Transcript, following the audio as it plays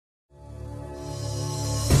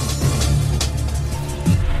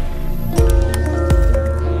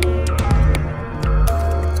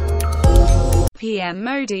PM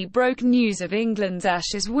Modi broke news of England's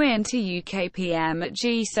Ashes win to UK PM at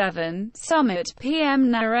G7 summit. PM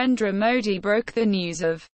Narendra Modi broke the news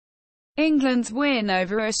of England's win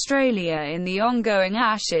over Australia in the ongoing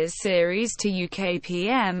Ashes series to UK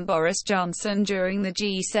PM Boris Johnson during the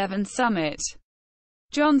G7 summit.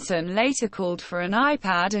 Johnson later called for an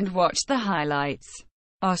iPad and watched the highlights.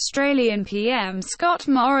 Australian PM Scott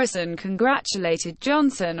Morrison congratulated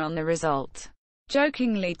Johnson on the result,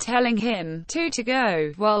 jokingly telling him 2 to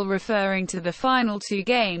go, while referring to the final 2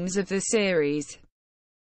 games of the series.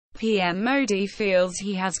 PM Modi feels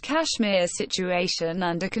he has Kashmir situation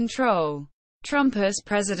under control. Trumpers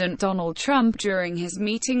President Donald Trump, during his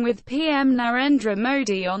meeting with PM Narendra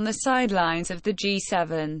Modi on the sidelines of the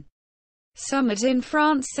G7 summit in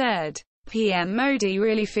France, said, PM Modi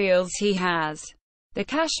really feels he has the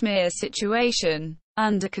Kashmir situation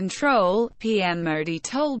under control. PM Modi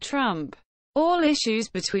told Trump, all issues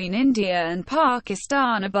between India and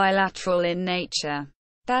Pakistan are bilateral in nature.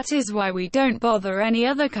 That is why we don't bother any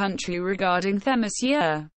other country regarding them this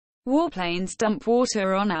year. Warplanes dump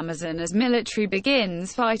water on Amazon as military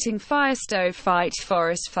begins fighting fight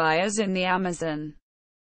forest fires in the Amazon.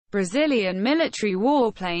 Brazilian military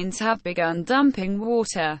warplanes have begun dumping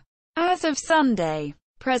water. As of Sunday,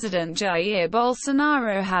 President Jair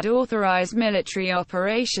Bolsonaro had authorized military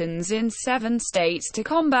operations in 7 states to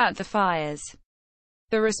combat the fires.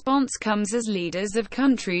 The response comes as leaders of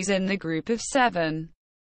countries in the Group of 7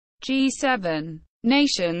 G7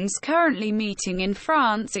 nations currently meeting in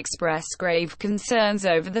France express grave concerns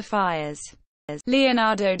over the fires.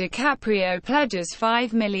 Leonardo DiCaprio pledges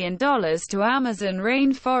 $5 million to Amazon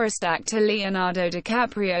rainforest actor Leonardo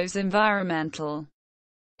DiCaprio's environmental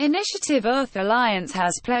initiative Earth Alliance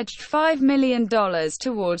has pledged $5 million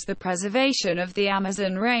towards the preservation of the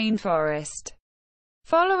Amazon rainforest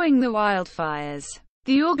following the wildfires.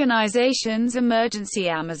 The organization's Emergency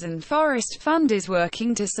Amazon Forest Fund is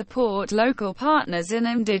working to support local partners in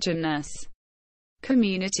indigenous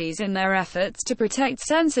communities in their efforts to protect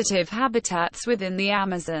sensitive habitats within the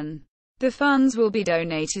Amazon. The funds will be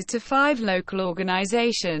donated to 5 local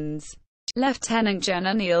organizations. Lieutenant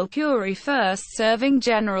General Neil Curie, first serving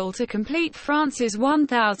general to complete France's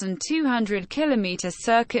 1,200-kilometer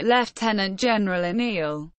circuit. Lieutenant General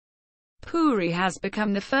Anil Puri has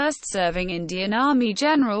become the first serving Indian Army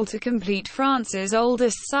general to complete France's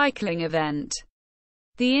oldest cycling event,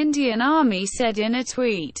 the Indian Army said in a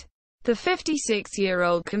tweet. The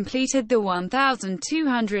 56-year-old completed the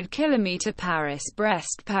 1,200-kilometer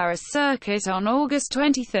Paris-Brest-Paris circuit on August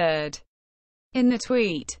 23. In the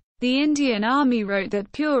tweet, the Indian Army wrote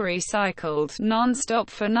that Puri cycled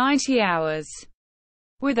non-stop for 90 hours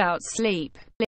without sleep.